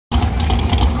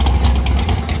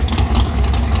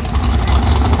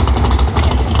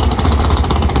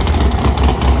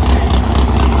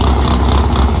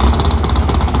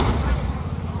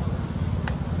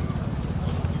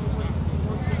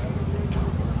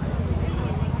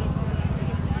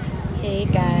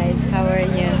Hey guys, how are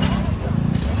you?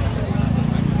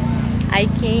 I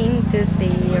came to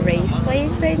the race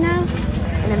place right now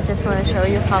and I just want to show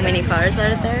you how many cars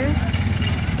are there.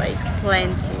 Like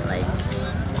plenty, like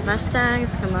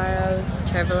Mustangs, Camaros,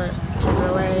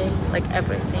 Chevrolet, like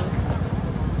everything.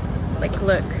 Like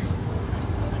look.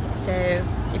 So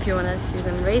if you want to see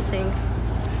them racing,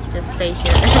 just stay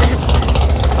here.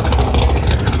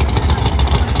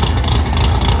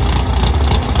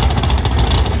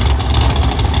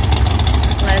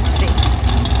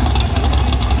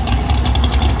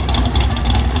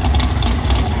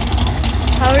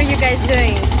 How are you guys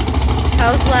doing?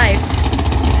 How's life?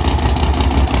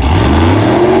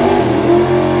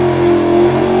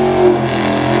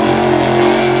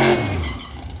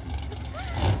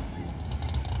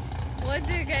 What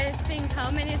do you guys think?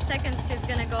 How many seconds he's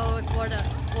gonna go a quarter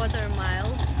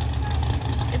mile?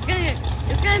 It's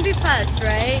gonna be fast,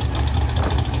 right?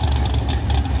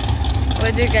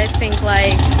 What do you guys think?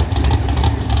 Like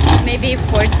maybe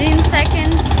 14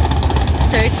 seconds?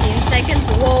 13 seconds?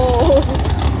 Whoa!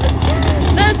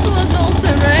 That was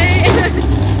awesome, right?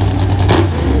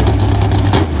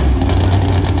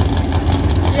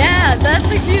 Yeah, that's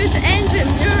a huge engine.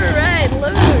 You're right.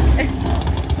 Look.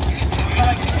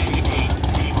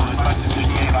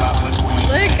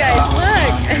 Look, guys.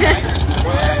 Look.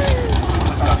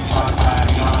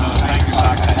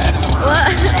 Well,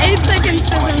 8 seconds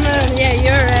to the moon. Yeah,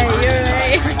 you're right. You're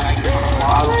right.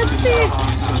 Let's see.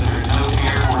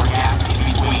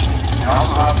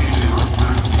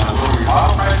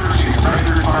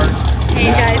 Hey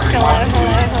guys, hello.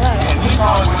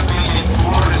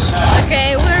 Okay,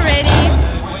 we're ready.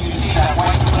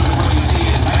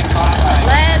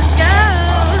 Let's go!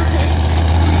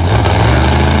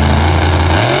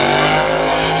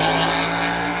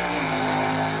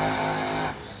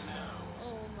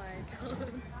 Oh my god.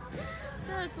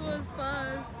 That was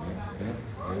fast.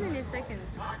 How many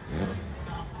seconds?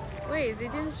 Wait, they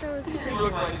didn't show us the seconds.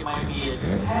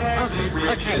 Oh,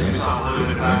 okay.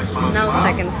 No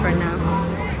seconds for now.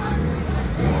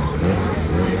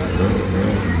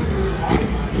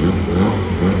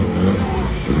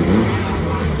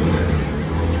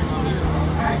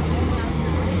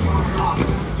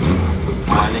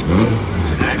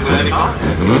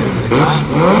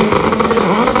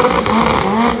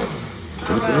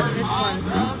 How about this one?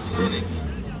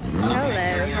 Hello.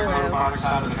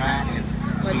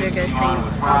 What do you guys think?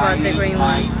 How about the green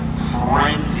one?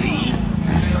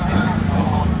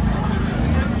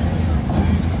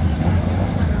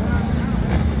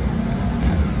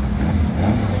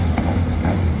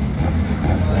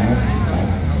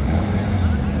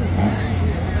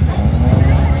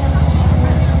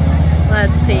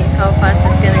 Let's see how fast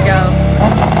it's gonna go.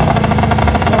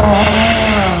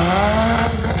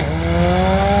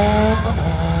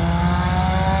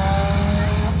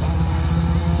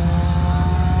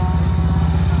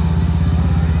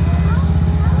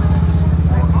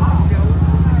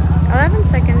 11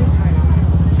 seconds.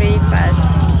 Pretty fast.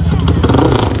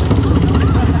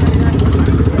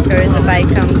 Here the bike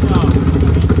comes.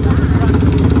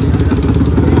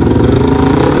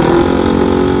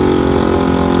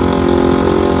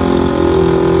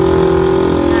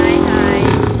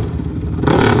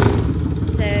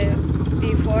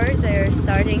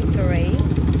 Starting to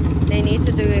race, they need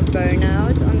to do a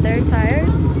burnout on their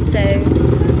tires, so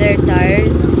their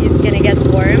tires is gonna get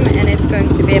warm and it's going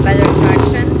to be a better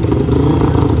traction.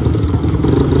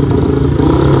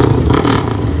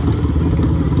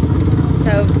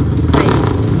 So like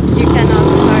you cannot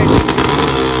start.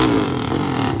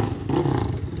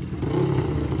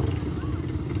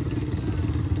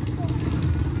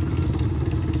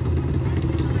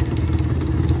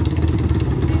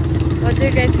 What do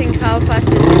you guys think? How fast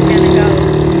is it gonna go?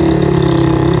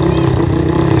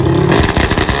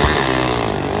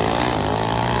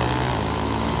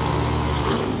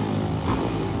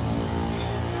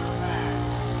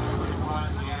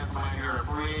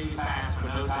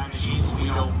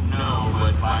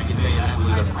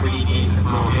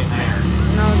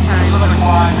 No time.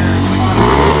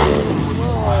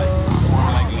 Whoa.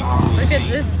 Look at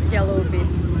this yellow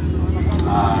beast.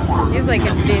 He's like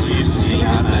a beast.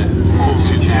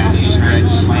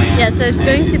 Yeah, so it's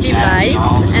going to be bikes,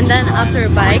 and then after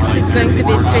bikes it's going to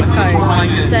be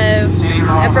streetcars. So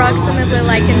approximately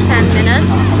like in 10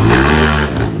 minutes.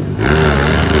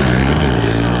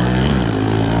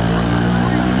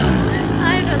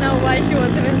 I don't know why he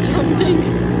was even jumping.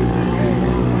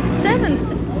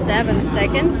 7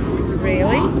 seconds?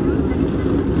 Really?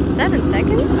 7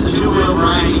 seconds?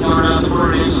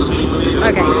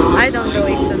 Okay, I don't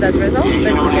believe to that result,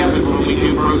 but still.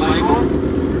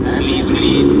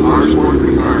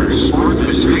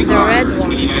 The red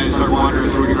one.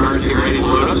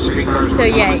 So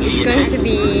yeah, it's going to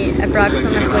be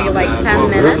approximately like 10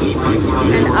 minutes,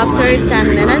 and after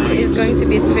 10 minutes it's going to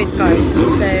be street cars.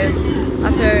 So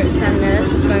after 10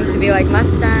 minutes it's going to be like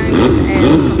Mustangs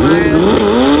and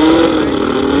Camaros.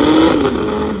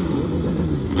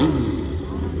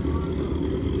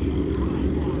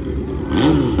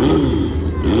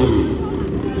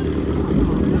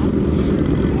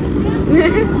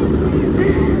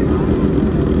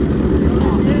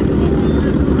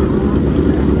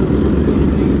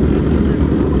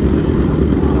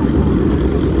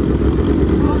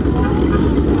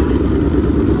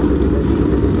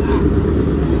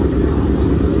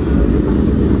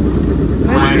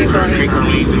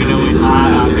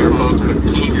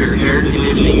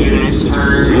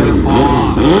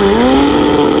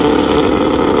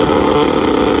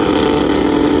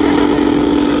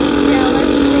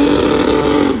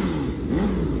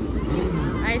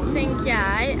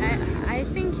 I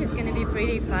think he's gonna be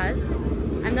pretty fast.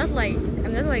 I'm not like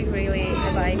really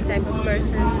a bike type of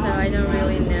person, so I don't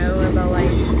really know about like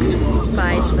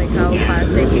bikes, like how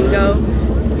fast they can go.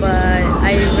 But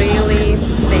I really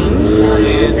think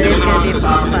that it's gonna be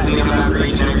fast.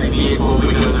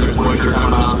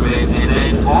 And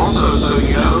then also, so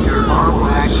you know, your car will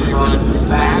actually run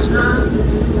faster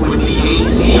with the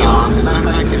AC on. As a matter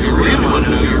of fact, if you really want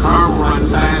to know, your car will run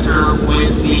faster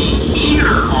with the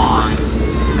heater on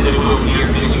than it will if you're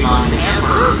using on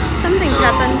hammer. Something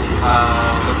happened.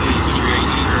 Please keep your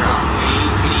AC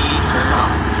turned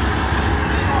on.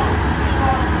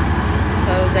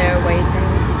 So they're waiting.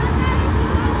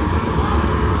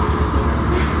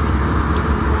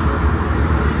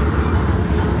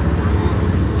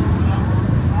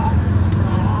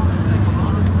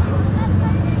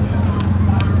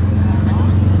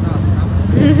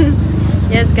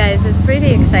 Yes guys, it's pretty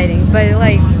exciting, but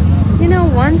like, you know,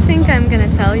 one thing I'm gonna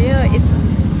tell you,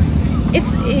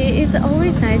 it's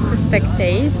always nice to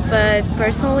spectate, but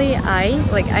personally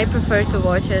I prefer to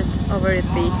watch it over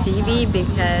the TV,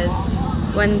 because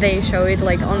when they show it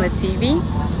like on the TV,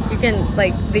 you can,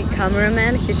 like, the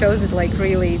cameraman, he shows it like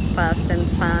really fast and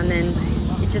fun, and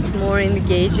it's just more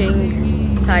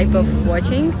engaging type of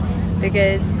watching,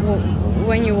 because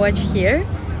when you watch here,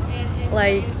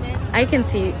 like, I can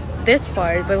see this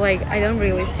part, but like I don't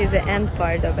really see the end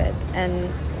part of it,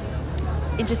 and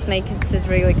it just makes it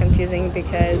really confusing,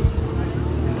 because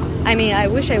I mean, I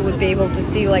wish I would be able to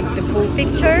see like the full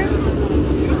picture,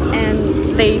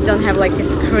 and they don't have like a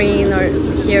screen or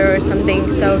here or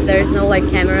something, so there's no like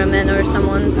cameraman or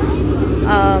someone.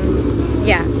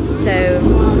 Yeah, so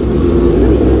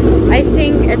I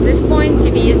think at this point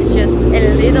TV is just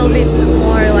a little bit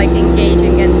more like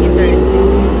engaging and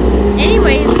interesting.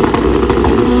 Anyways,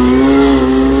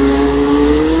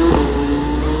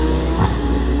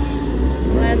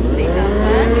 let's see how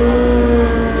fast.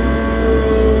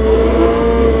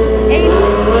 8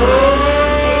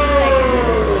 seconds.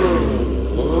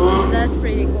 That's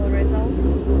pretty cool result.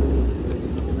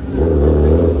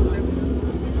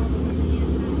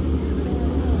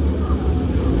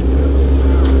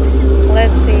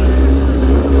 Let's see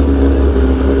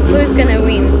who's gonna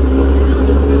win,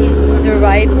 the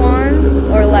right one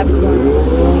or left one.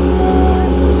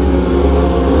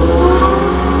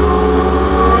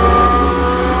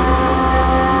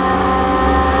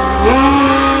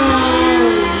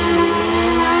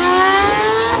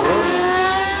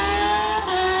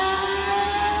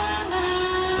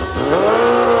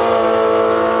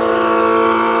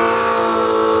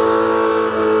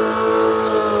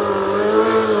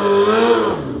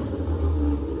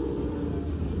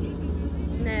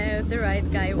 No, the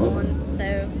right guy won,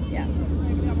 so yeah.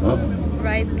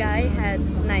 Right guy had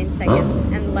 9 seconds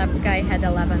and left guy had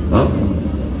 11.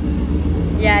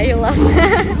 Yeah, you lost.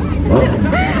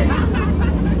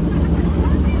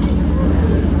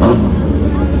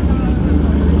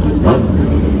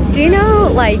 Do you know,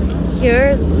 like,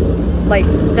 here, like,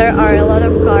 there are a lot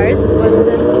of cars with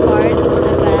this part on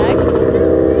the back,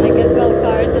 like as well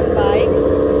cars and bikes.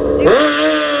 Do you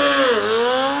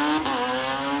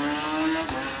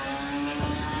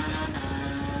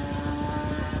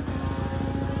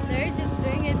They're just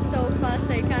doing it so fast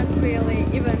I can't really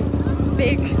even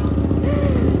speak.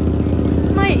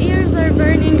 My ears are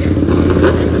burning.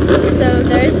 So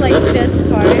there's like this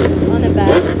part on the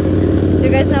back. Do you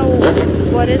guys know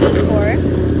what is it for?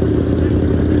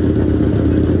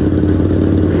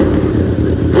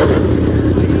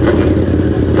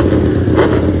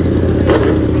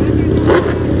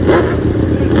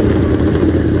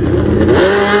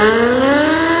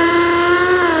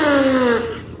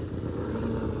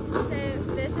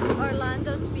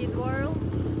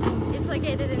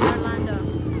 located in Orlando,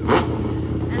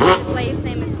 and the place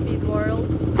name is Speed World.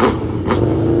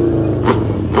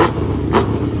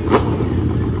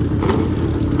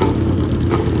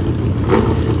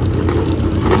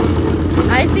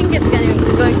 I think it's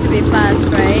going to be fast,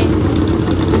 right?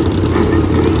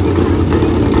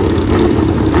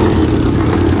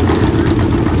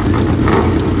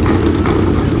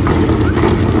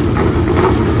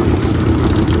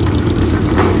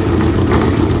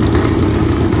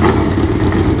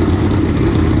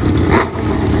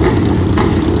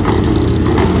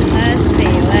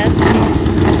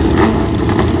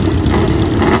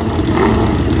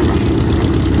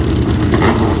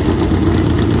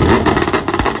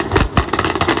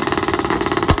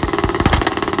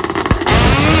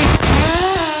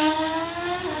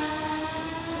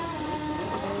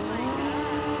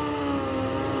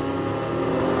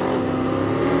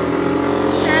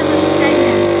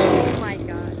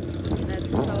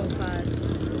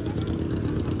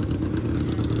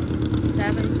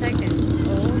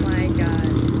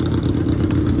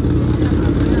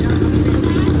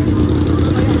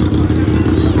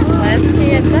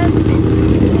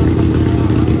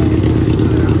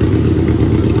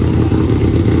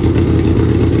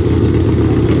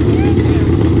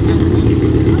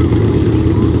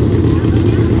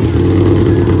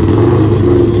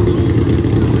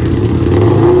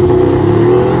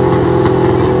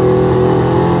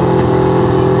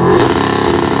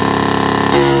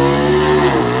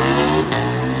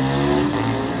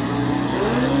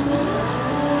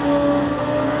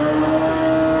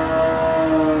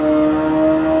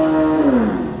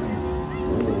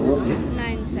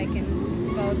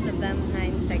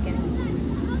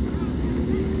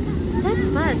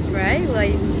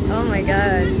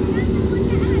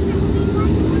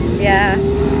 Yeah.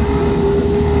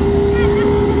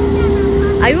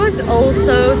 I was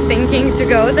also thinking to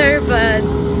go there, but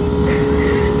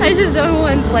I just don't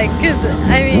want, like, cause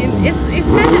I mean it's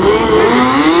kind of dangerous.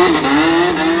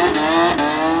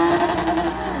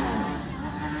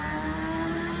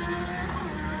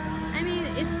 I mean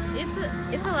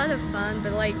it's a lot of fun,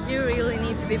 but like you really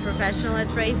need to be professional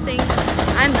at racing.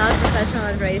 I'm not professional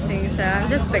at racing, so I'm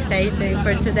just spectating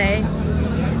for today.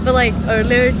 But like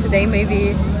earlier today,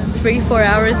 maybe 3-4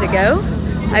 hours ago,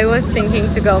 I was thinking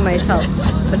to go myself,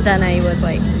 but then I was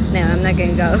like, no, I'm not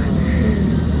gonna go.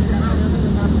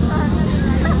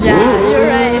 Yeah, you're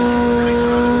right.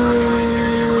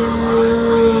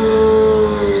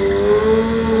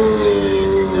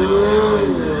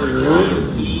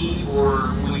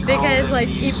 Because like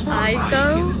if I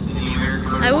go,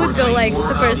 I would go like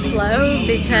super slow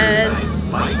because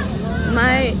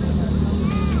my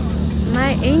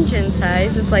engine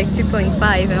size is like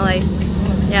 2.5 and like,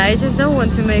 yeah, I just don't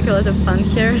want to make a lot of fun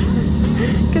here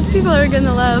because people are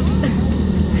gonna laugh.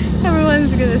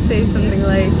 Everyone's gonna say something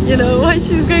like, you know, why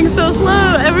she's going so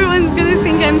slow? Everyone's gonna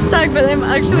think I'm stuck, but I'm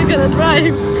actually gonna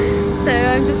drive. So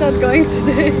I'm just not going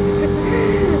today.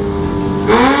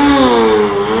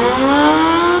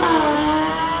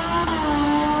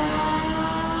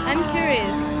 I'm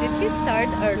curious, did he start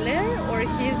earlier or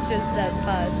he's just that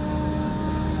fast?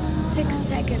 6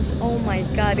 seconds, oh my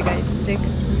god guys, 6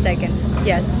 seconds.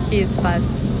 Yes, he is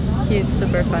fast. He is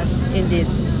super fast, indeed.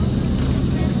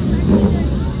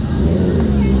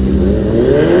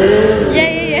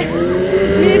 Yeah.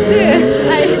 Me too.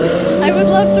 I would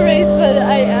love to race, but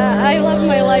I love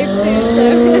my life too, so.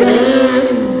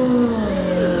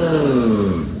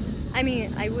 I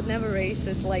mean, I would never race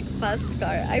it like fast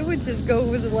car. I would just go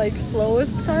with like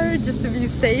slowest car just to be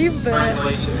safe, but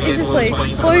it's just like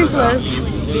pointless.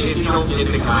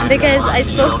 Because I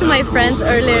spoke to my friends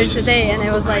earlier today and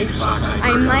I was like,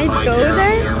 I might go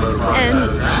there,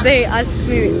 and they asked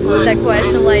me the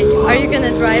question like, are you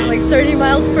gonna drive like 30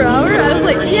 miles per hour? I was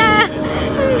like, yeah,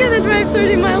 I'm gonna drive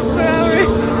 30 miles per hour.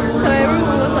 So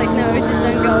everyone was like, no, just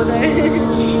don't go there.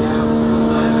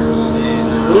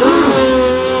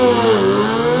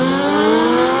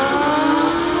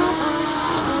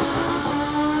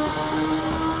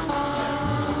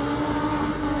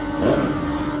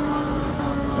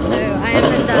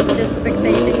 Just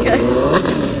spectating, guys.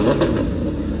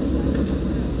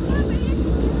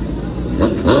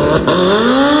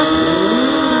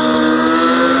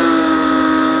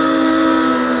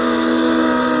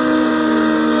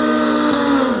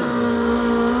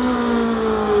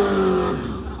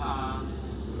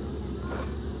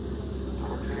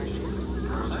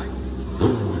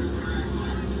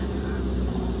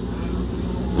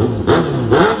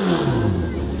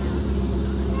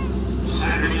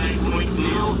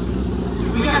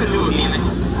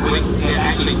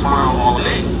 Actually tomorrow all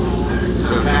day.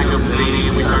 So back up to 8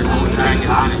 a.m. we start going back at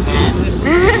 9 and 10.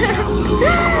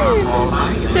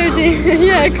 13,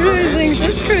 yeah, cruising,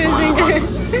 just cruising.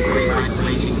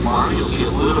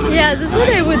 Yeah, that's what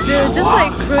I would do, just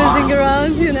like cruising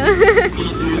around, you know.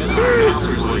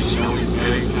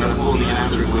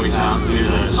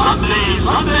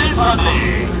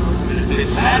 Sunday.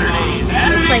 It's Saturday.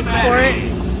 It's like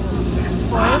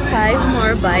 4 or 5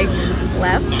 more bikes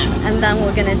left, and then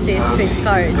we're gonna see street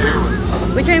cars,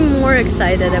 which I'm more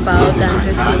excited about than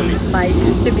to see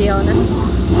bikes, to be honest.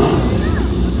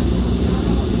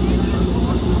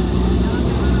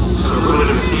 So a little bit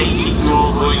of a staging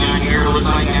tool going on here. Looks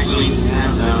like actually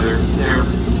they're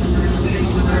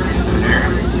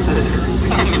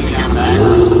can we come back?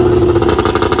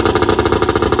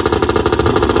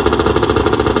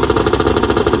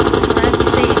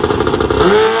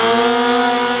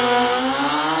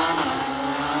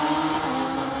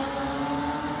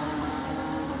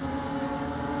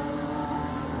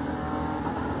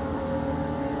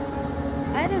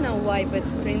 I don't know why, but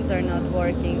sprints are not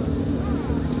working.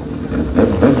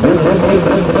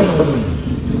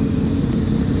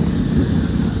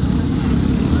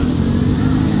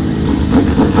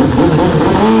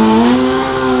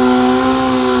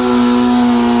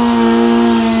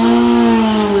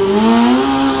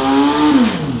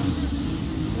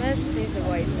 Let's see the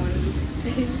white one.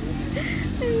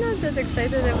 I'm not that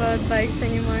excited about bikes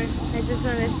anymore. I just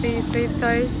want to see street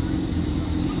cars.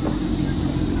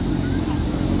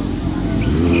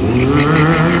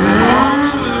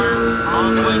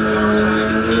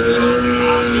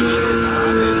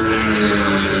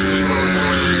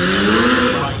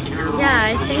 Yeah,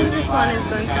 I think this one is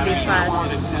going to be fast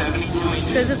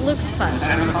because it looks fast,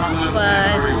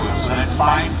 but that's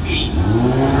 5 feet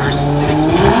versus 6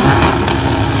 feet.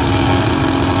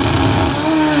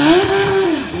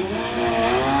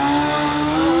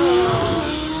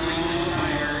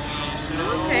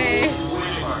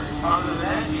 Other than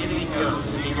that, anything goes.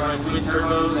 You can run twin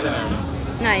turbos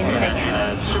and 9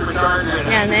 seconds. supercharger.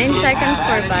 Yeah, 9 seconds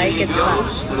for a bike, it's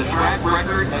fast. The track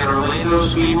record at Orlando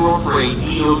Speed World for a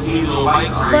DOT little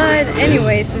bike. But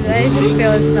anyways, I just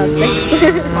feel it's not safe.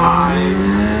 5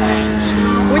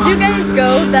 and 2. Would you guys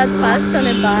go that fast on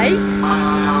a bike?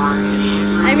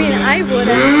 I mean, I wouldn't.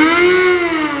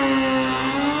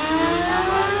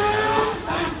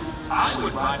 I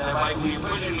would ride that bike when you're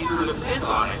pushing me through the pits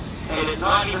on it, and it's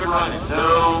not even running.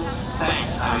 No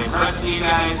thanks. I'm impressed with you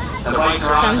guys. The bikes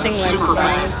are Something awesome, like super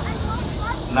that.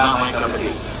 fast. Not my cup of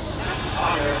tea.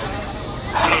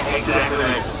 Exactly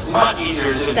right. Much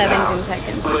easier to 17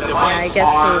 seconds. But the Yeah, I bikes guess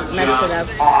are he messed it up.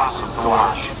 just awesome to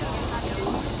watch.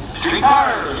 Street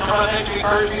cars! Come on in, street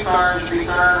cars, street cars, street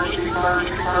cars, street cars,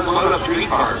 street cars. Load up, street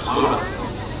cars, load up.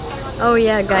 Oh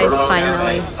yeah, guys,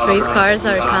 finally. Street cars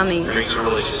are coming. Drinks are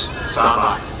delicious. Stop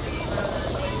by.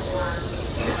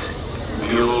 It's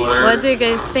Bueller. What do you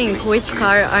guys think? Which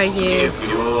car are you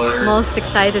Bueller. most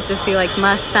excited to see? Like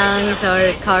Mustangs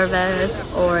or Corvette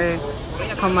or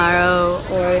Camaro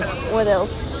or what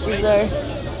else is there?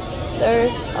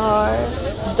 There's our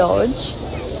Dodge.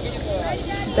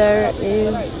 There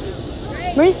is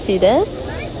Mercedes.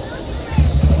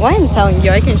 Why I'm telling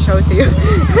you, I can show it to you.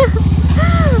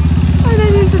 I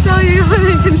don't need to tell you when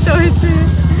I can show it to you.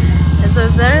 And so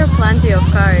there are plenty of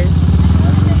cars.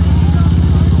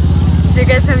 Do you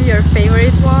guys have your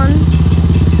favorite one?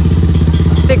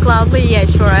 Speak loudly? Yeah,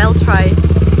 sure, I'll try.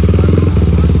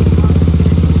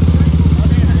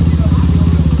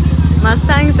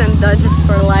 Mustangs and Dodges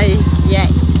for life, yay.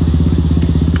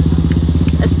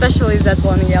 Especially that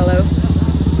one yellow.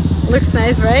 Looks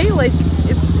nice, right? Like,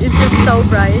 it's just so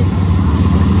bright.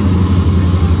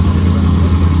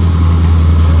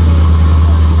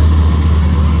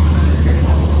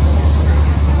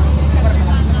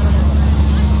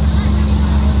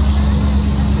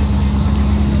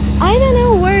 I don't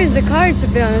know where is the car, to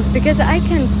be honest, because I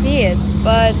can see it,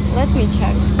 but let me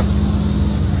check.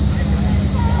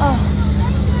 Oh.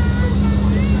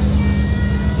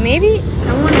 Maybe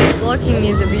someone is blocking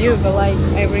me the view, but like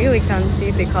I really can't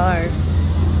see the car.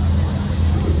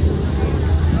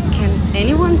 Can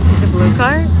anyone see the blue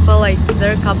car? Well, like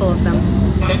there are a couple of them.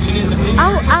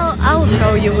 I'll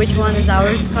show you which one is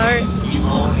ours car.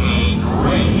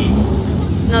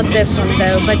 Not this one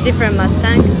though, but different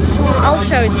Mustang. I'll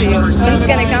show it to you. When it's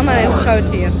gonna come, I'll show it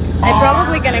to you. I'm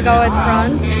probably gonna go at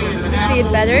front to see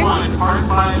it better. Oh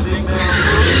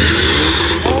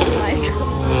my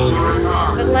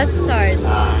god. But let's start.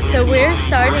 So we're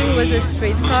starting with the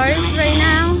street cars right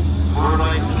now.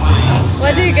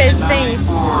 What do you guys think?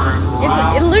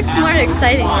 It looks more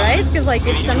exciting, right? Because like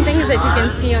it's some things that you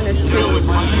can see on the street.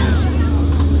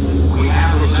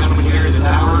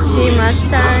 T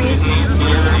Mustangs.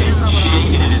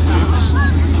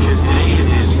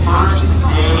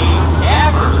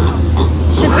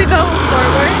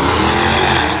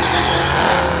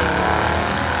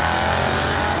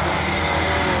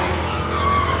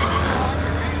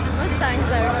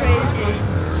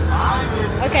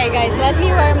 Okay guys, let me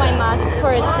wear my mask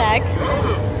for a sec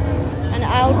and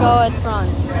I'll go at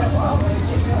front.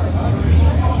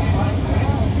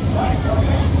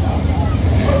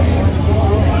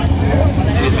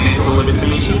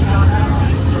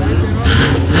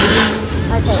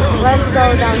 Okay, let's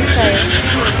go downstairs.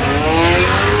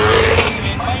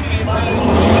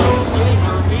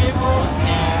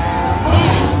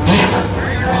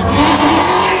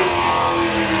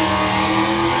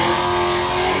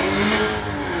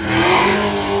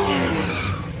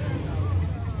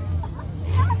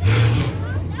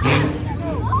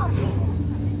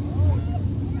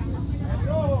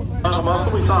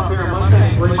 We saw here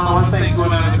Mustang. Mustang's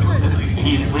going to.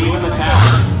 He's leaving the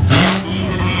tower. He's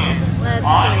in hand. Let's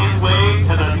on see. his way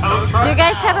to the tow truck. Do you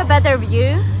guys have a better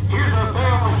view? Here's a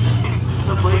family.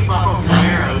 The lake off of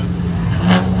Camaros.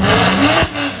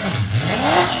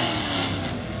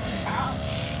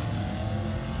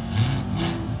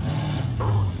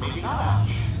 Maybe not ouch.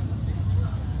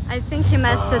 I think he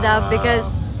messed it up because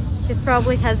he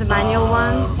probably has a manual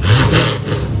one.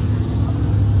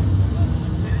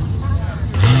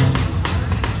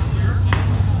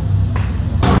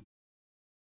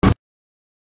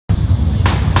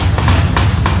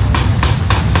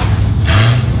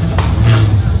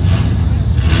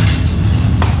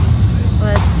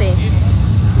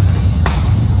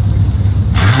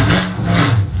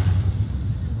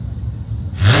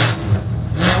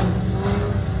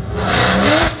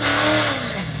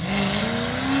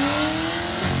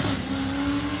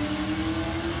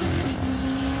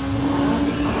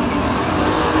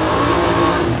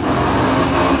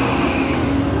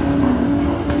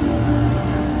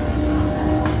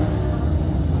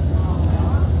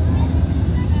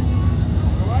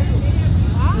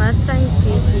 Mustang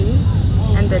GT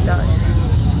and the Dodge.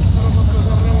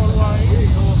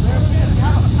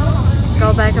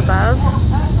 Go back above.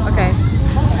 Okay,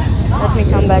 let me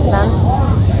come back then.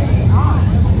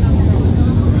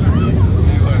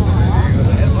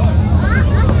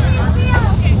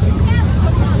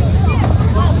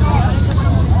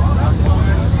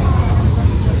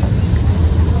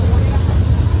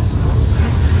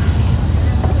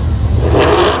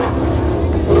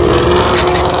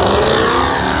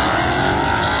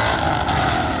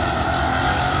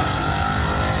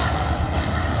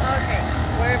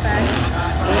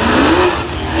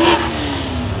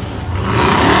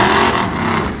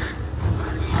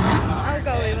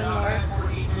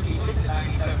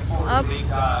 Up.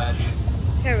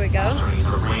 Here we go.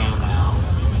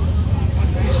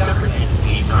 Separate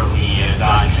entity from the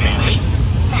Dodge family.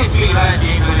 Hey, speaking of that,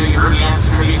 James, you heard me answer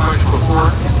pretty much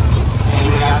before.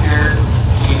 Anybody out there,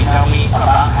 can you tell me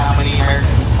about how many are?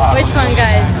 Which one,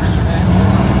 guys?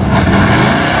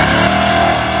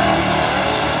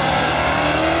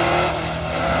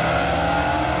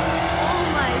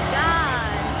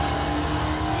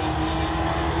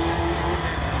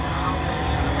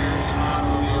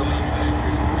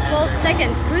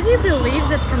 Seconds. Could you believe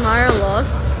that Camaro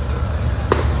lost?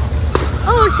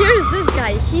 Oh, here's this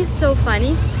guy. He's so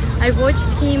funny. I watched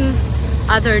him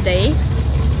other day.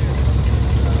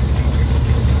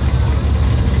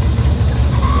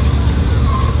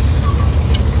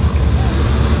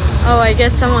 Oh, I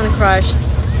guess someone crashed.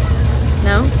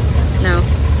 No? No.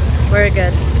 We're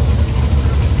good.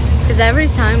 Because every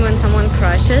time when someone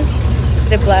crashes,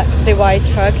 the white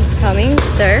truck is coming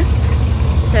there.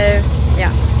 So,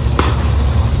 yeah.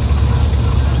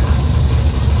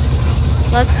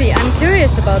 Let's see, I'm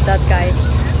curious about that guy.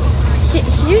 He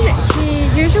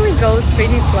usually goes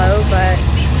pretty slow, but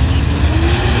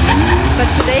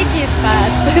today he's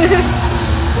fast.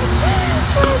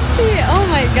 Let's see, oh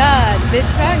my god, the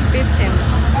truck beat him.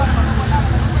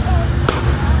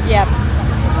 Yep,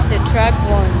 the truck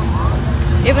won.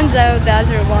 Even though the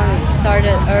other one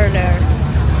started earlier.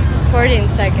 14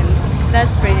 seconds,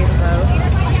 that's pretty slow.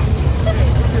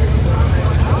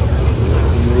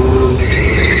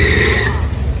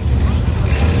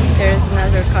 There's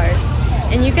another cars.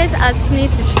 And you guys asked me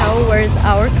to show where's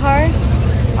our car.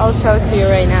 I'll show to you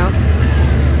right now.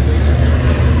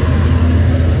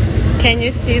 Can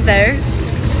you see there?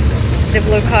 The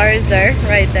blue car is there,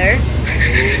 right there.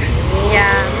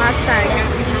 Yeah, Mustang.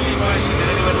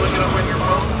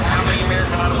 How many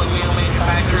American automobile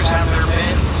manufacturers have there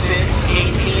been since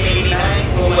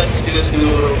 1889? Well, let's just do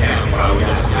a little count. Well, we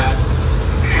got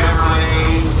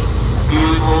Chevrolet,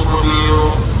 Buick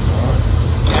Oldsmobile,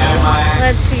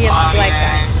 let's see if like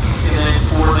that. And then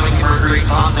Ford Lincoln Mercury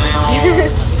Continental.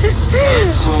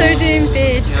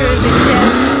 13-page cruising, yeah.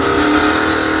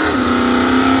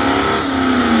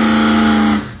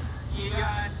 You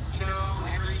got,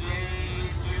 everyday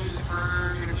news for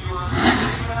a few months.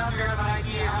 You have an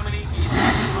idea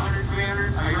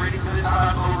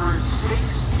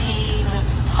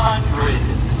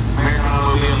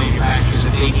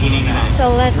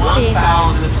let's see.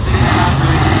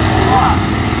 1,600 watts.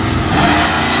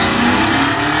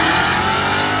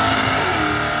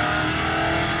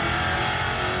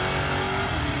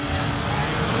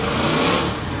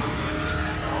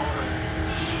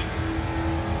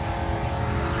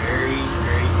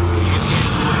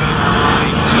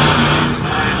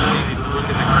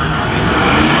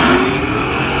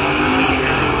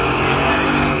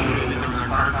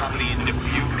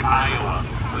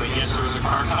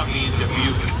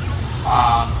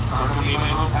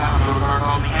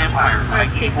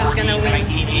 Let's see who's gonna win.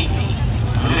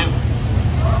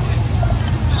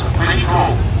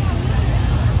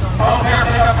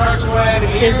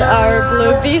 Here's our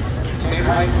blue beast.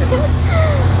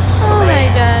 Oh my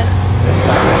god.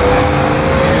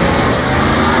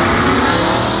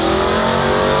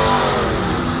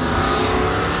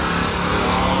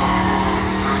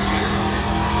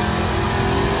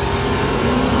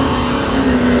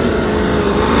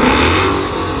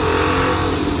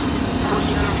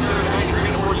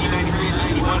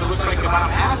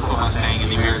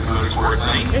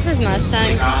 This is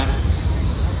Mustang.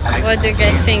 What do you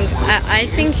guys think? I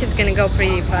think he's gonna go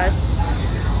pretty fast.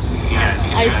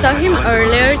 I saw him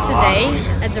earlier today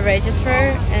at the register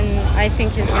and I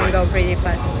think he's gonna go pretty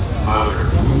fast. Oh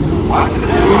wow!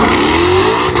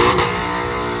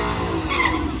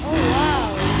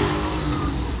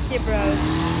 He broke.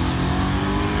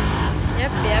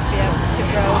 Yep, he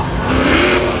broke.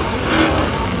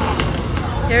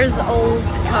 Here's old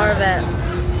Corvette.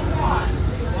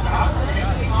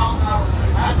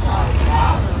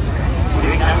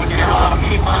 I was going to lot of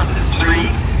people on the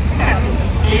street.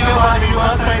 Even a lot of you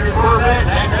Mustang or Corvette,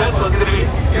 and Tesla's going to be,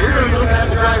 you're going to be looking at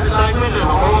the driver's side window a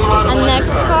whole lot of And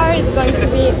next car is going to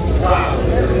be,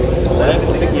 let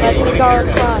me go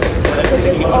front, because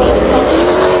it's all the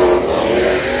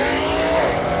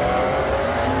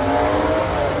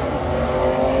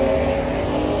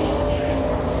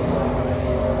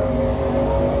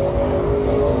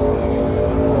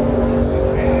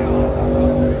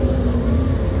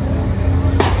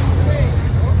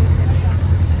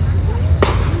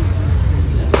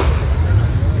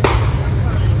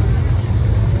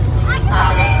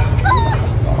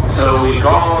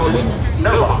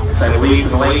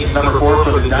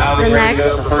next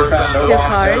two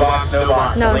cars,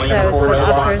 no toes, but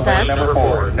after that. Number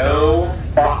 4, no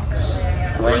box.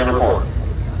 Lane number 4.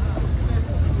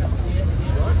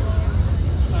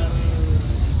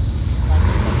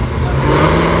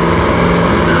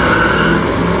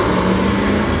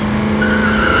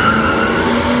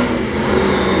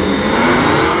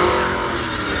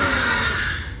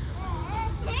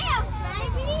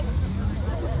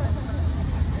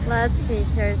 Let's see,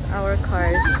 here's our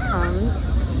cars comes.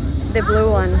 The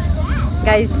blue one.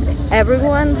 Guys,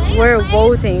 everyone, we're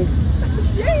voting.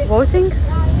 Voting?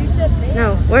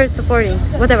 No, we're supporting.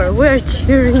 Whatever, we're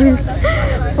cheering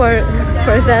for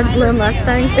that blue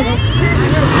Mustang.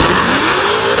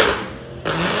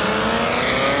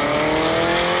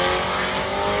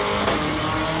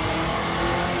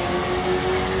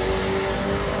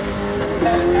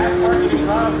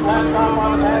 Laptop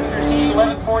on the passenger seat,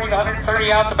 1140 to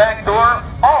 130 out the back door,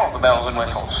 all the bells and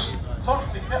whistles. Social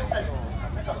significance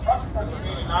is a truck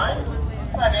 89.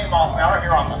 My name off hour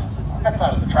here on the left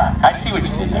side of the track. I see what you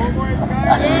did there. I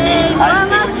see what you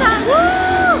did there.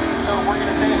 So we're going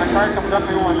to say if a car comes up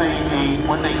here with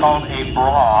what they call a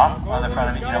bra on the front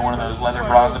of it, you know, one of those leather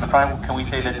bras in the front, can we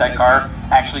say that that car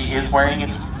actually is wearing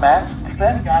its mask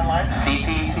then?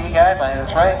 CTC guideline,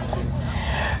 that's right.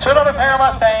 So another pair of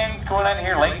Mustangs going in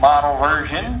here, late model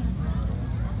version.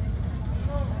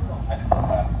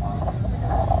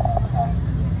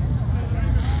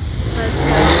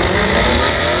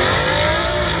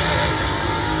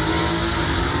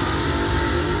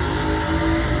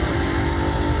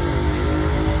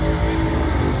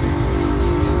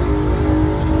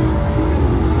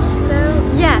 So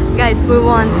yeah, guys, we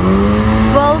won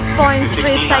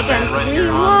 12.3 seconds. We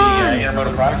won!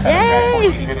 Yay!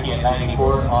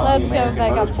 Let's go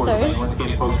back upstairs.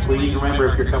 Please remember,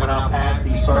 if you're coming out past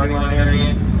the starting line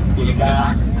area, you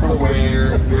got to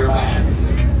wear your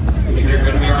mask. If you're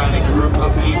going to be around a group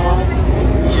of people,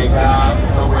 you got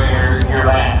to wear your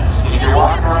mask. If you're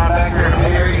walking around back there in the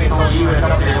area, it's on you and a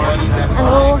couple of your buddies. And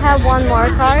we'll have one more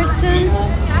car soon.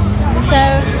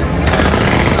 So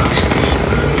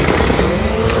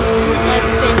let's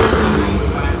see.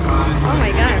 Oh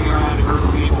my god.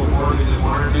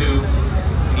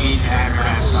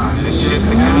 It's just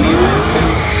the county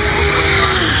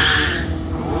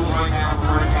rules right now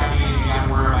for the county is you got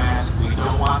to wear a mask. We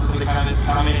don't want them to come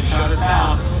in and shut us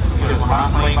down because we're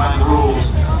not playing by the rules.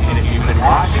 And if you've been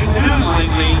watching the news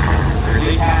lately, there's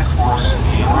a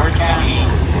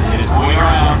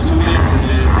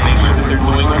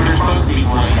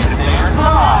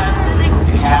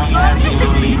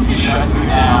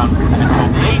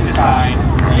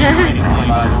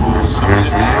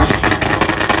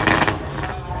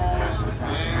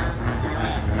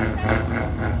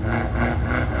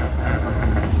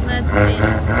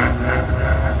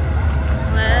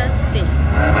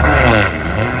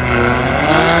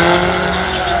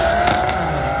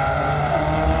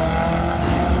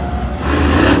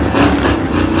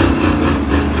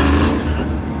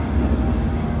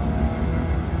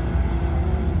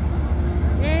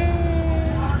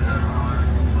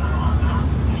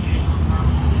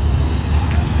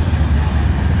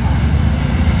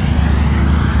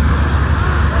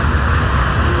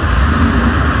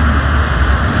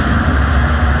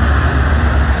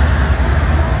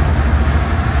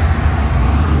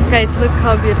Guys, look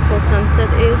how beautiful sunset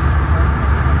is.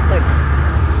 Look.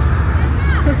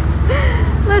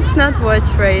 Let's not watch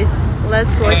race.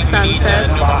 Let's watch sunset.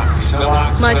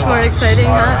 Much more exciting,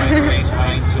 huh?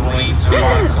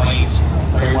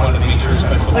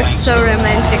 Looks so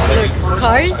romantic. Look,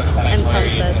 cars and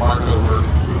sunset.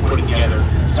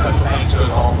 Special thanks to the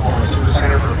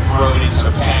Center for Road and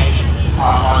some cash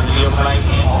on the deal tonight,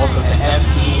 and also to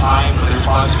FTI for their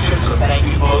sponsorship. So thank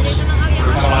you folks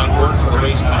for coming on board for the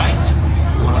race tonight.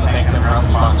 We want to thank them for our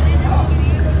sponsor.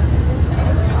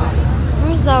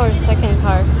 Where's our second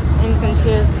car? I'm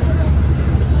confused.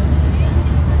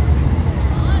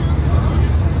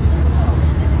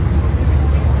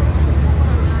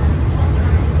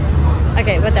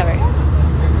 Okay, whatever.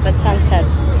 But sunset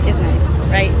is nice,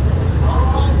 right?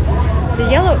 The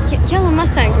yellow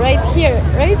Mustang right here.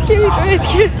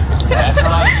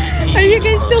 Are you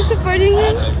guys still supporting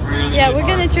him? Yeah, we're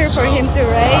gonna cheer for him too,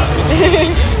 right?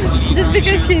 Just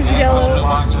because he's yellow.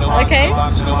 Okay?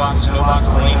 Ready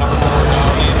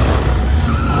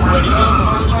to go for the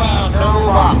first round, no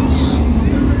box.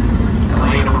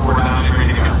 Lane number 4 down and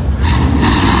ready to go.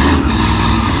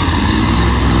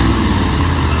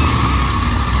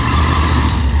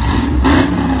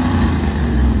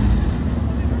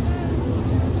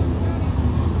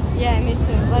 Yeah, me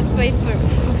too. Let's wait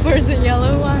for the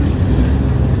yellow one.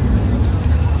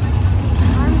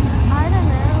 I don't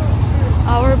know.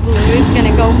 Our blue is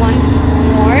gonna go once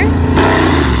more.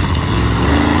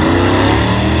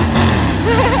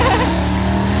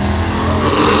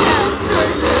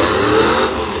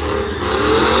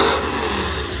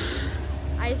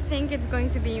 I think it's going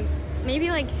to be maybe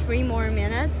like 4 more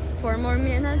minutes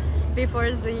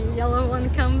before the yellow one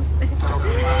comes.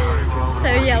 So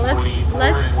yeah, let's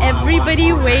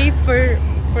everybody wait for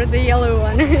the yellow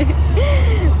one.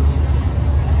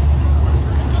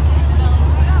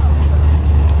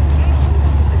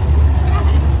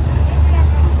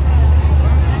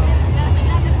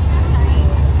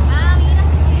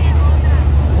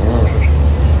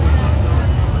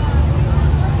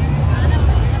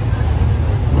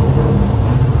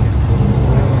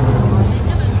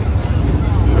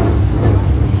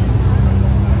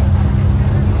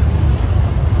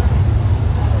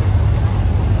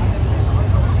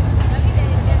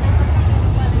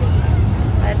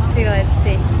 Let's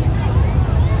see.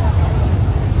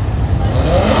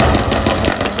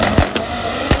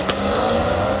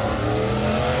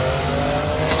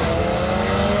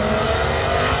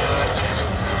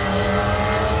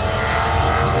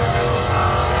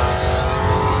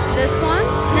 This one?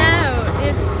 No,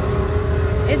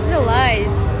 it's a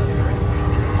light.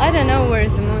 I don't know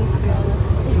where's the moon, to be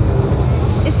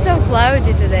honest. It's so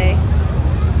cloudy today.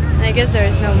 I guess there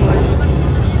is no moon.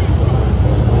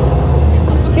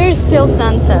 Here's still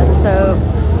sunset, so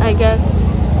I guess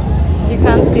you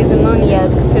can't see the moon yet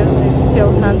because it's still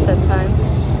sunset time.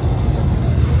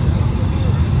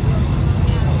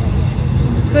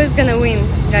 Who's gonna win,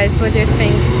 guys? What do you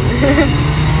think?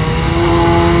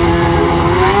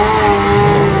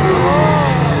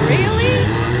 Really?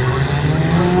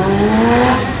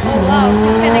 Oh wow,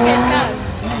 he's gonna get shot.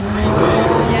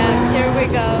 Yeah, here we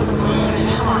go.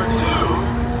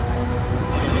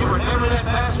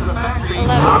 11.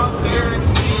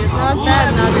 Not bad,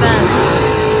 not bad.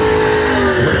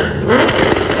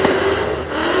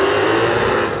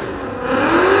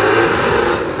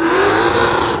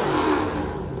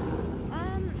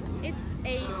 It's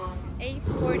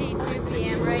 8:42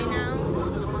 p.m. right now.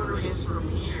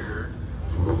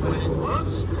 But it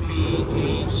looks to be a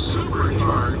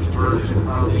supercharged version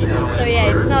of the LS. So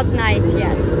yeah, it's not night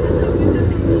yet.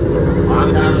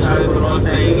 On the outside of the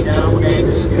Mustang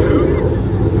LX Coupe.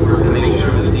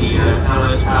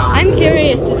 I'm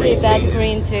curious to see that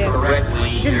green too,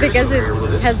 just because it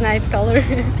has nice color.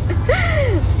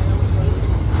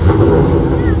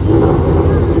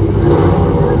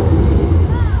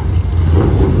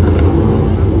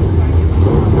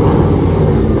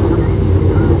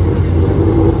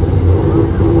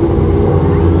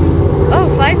 Oh,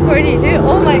 542.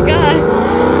 Oh my god.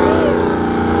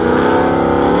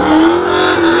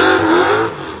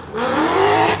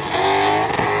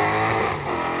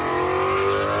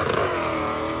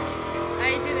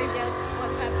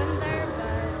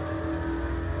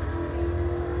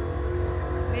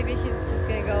 Maybe he's just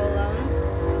gonna go alone.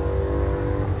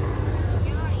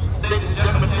 Ladies and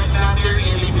gentlemen, attention out here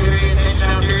in the pit area, attention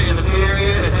out here in the pit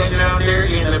area, attention out here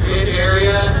in the pit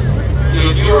area.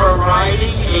 If you are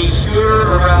riding a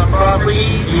scooter around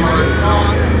property, you are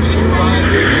not to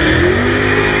ride your scooter.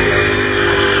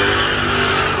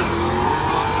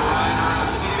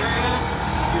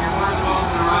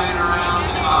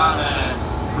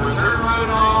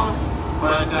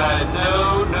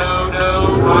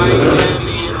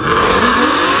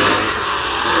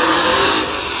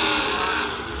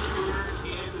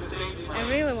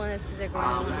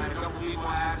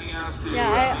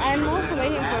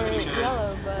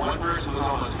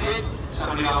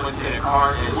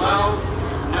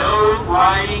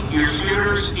 riding your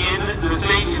scooters in the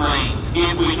staging lanes.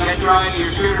 If we catch you riding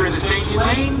your scooter in the staging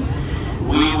lane,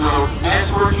 we will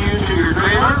escort you to your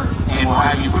trailer and we'll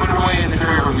have you put it away in the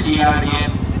trailer. We see you out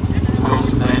again,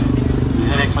 folks, then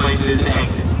the next place is the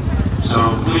exit.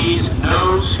 So please,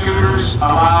 no scooters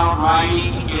allowed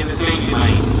riding in the staging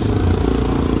lanes.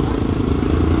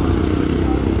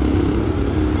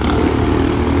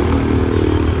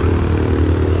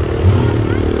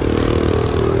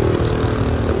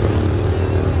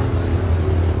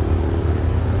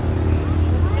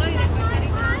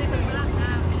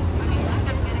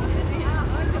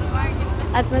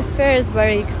 Atmosphere is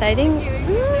very exciting.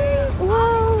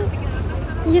 Well,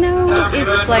 you know,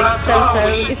 it's like so.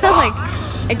 It's not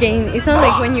like, again, it's not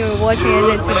like when you're watching it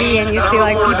on TV and you see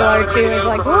like people are cheering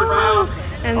like whoa,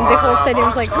 and the whole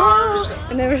stadium's like whoa,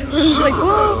 and everyone's like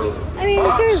whoa. I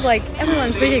mean, here is like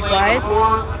everyone's pretty quiet.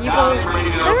 People,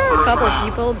 there are a couple of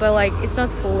people, but like it's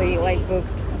not fully like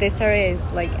booked. This area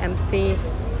is like empty,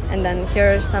 and then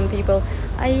here are some people.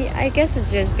 I guess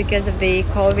it's just because of the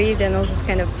COVID and all this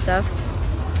kind of stuff.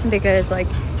 Because like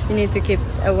you need to keep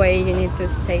away, you need to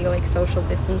stay like social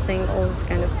distancing, all this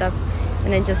kind of stuff,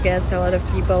 and I just guess a lot of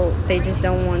people, they just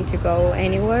don't want to go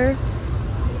anywhere.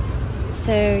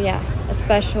 So yeah,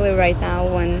 especially right now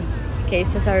when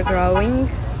cases are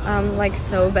growing like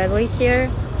so badly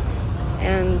here,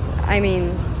 and I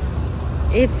mean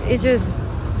it's just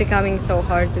becoming so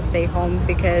hard to stay home,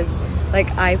 because like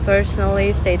I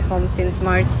personally stayed home since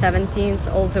March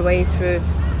 17th all the way through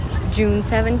June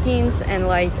 17th, and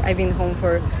like I've been home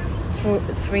for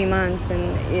 3 months, and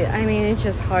I mean it's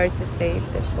just hard to stay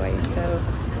this way. So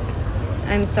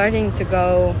I'm starting to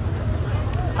go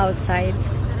outside.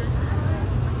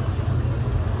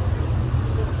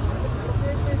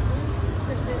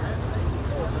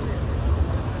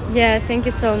 Yeah, thank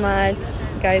you so much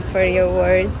guys for your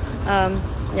words.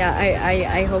 Yeah,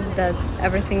 I hope that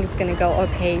everything is gonna go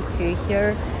okay too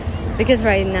here. Because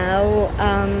right now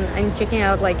I'm checking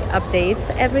out like updates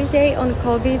every day on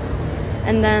COVID,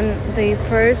 and then the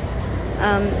first,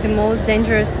 the most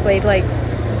dangerous place, like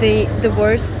the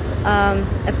worst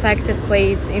affected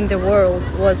place in the world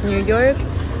was New York,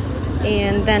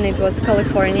 and then it was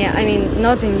California. I mean,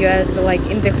 not in US, but like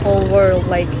in the whole world,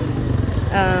 like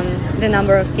the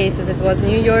number of cases, it was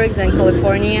New York, then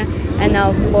California, and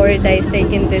now Florida is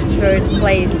taking this third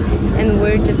place, and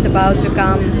we're just about to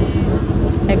come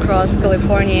across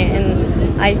California,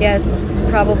 and I guess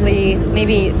probably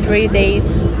maybe 3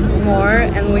 days more,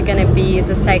 and we're gonna be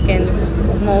the second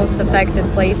most affected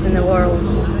place in the world.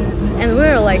 And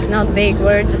we're like not big,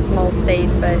 we're just a small state,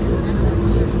 but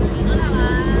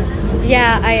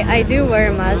yeah, I do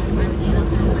wear a mask.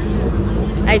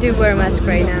 I do wear a mask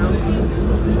right now.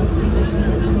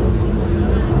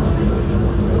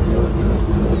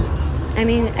 I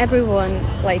mean, everyone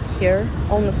like here,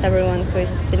 almost everyone who is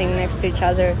sitting next to each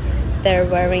other, they're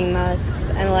wearing masks.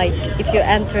 And like if you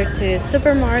enter to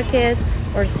supermarket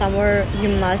or somewhere, you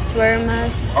must wear a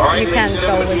mask. You can't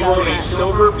go without a mask.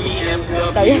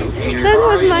 Sorry. That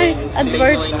was my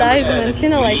advertisement, you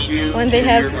know, like when they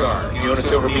have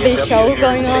the show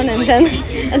going on and then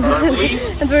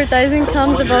advertising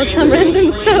comes about some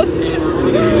random stuff.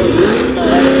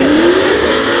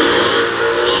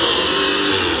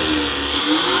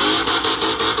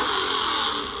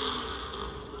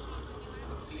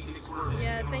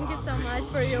 Yeah, thank you so much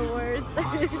for your words.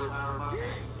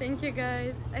 Thank you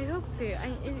guys. I hope to.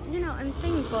 I'm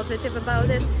staying positive about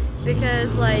it,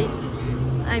 because like,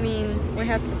 I mean, we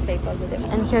have to stay positive.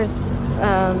 And here's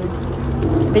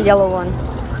the yellow one.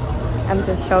 I'm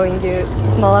just showing you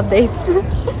small updates.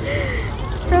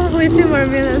 Probably 2 more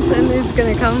minutes and it's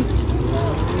gonna come.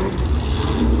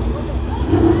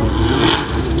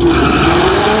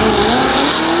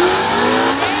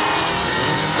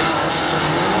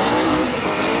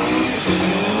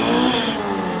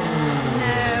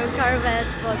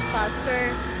 Faster.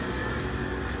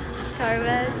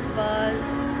 Corvette was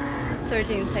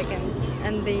 13 seconds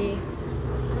and the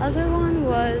other one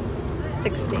was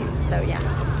 16, so yeah.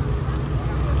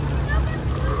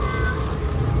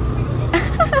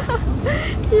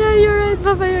 Yeah, you're right,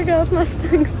 Baba Yaga of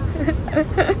Mustangs.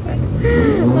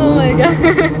 Oh my god.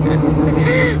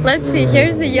 Let's see,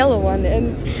 here's the yellow one,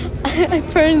 and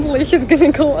apparently he's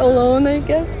gonna go alone, I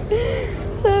guess.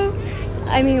 So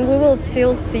I mean, we will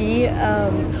still see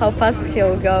how fast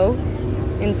he'll go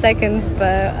in seconds,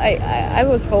 but I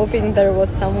was hoping there was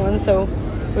someone so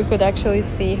we could actually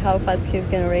see how fast he's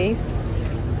gonna race.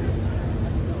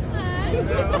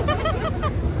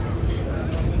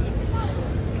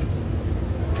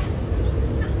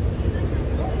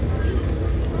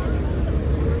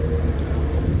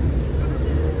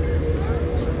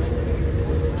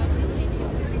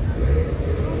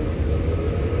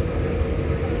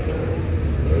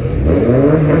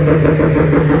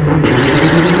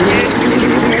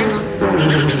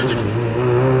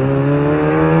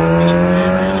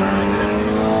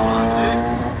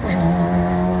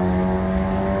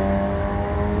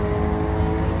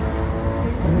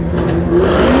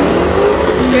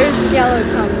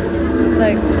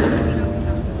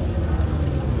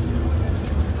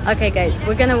 Okay guys,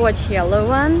 we're gonna watch yellow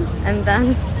one and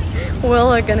then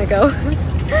we're gonna go.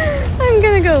 I'm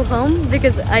gonna go home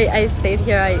because I stayed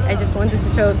here. I just wanted to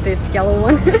show this yellow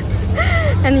one.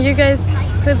 And you guys,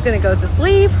 who's gonna go to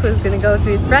sleep, who's gonna go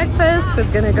to eat breakfast, who's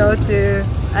gonna go to,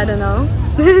 I don't know.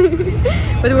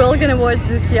 But we're all gonna watch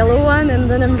this yellow one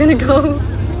and then I'm gonna go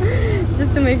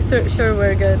just to make sure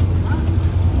we're good.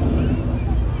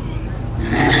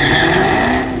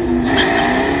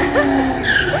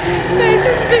 Guys,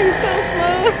 it's being so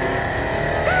slow.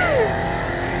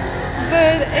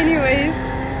 But anyways.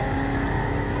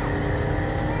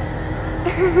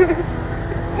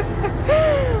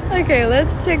 Okay,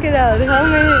 let's check it out.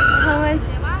 How much?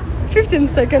 15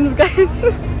 seconds, guys.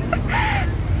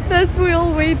 That's we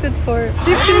all waited for.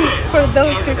 15 for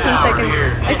those 15 seconds.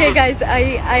 Okay guys,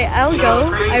 I'll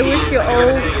go. I wish you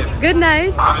all good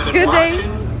night, good day,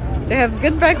 to have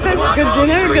good breakfast, good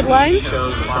dinner, good lunch,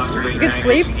 good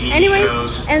sleep. Anyways,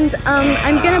 and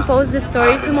I'm gonna post this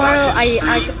story tomorrow.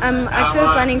 I'm actually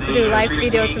planning to do a live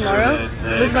video tomorrow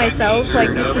with myself,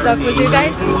 like just to talk with you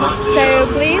guys. So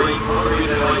please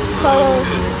follow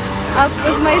up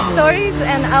with my stories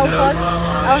and I'll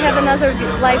have another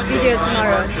live video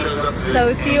tomorrow.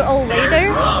 So see you all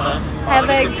later. Have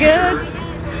a good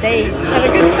day. Have a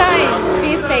good time.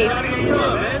 Be safe.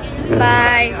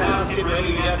 Bye.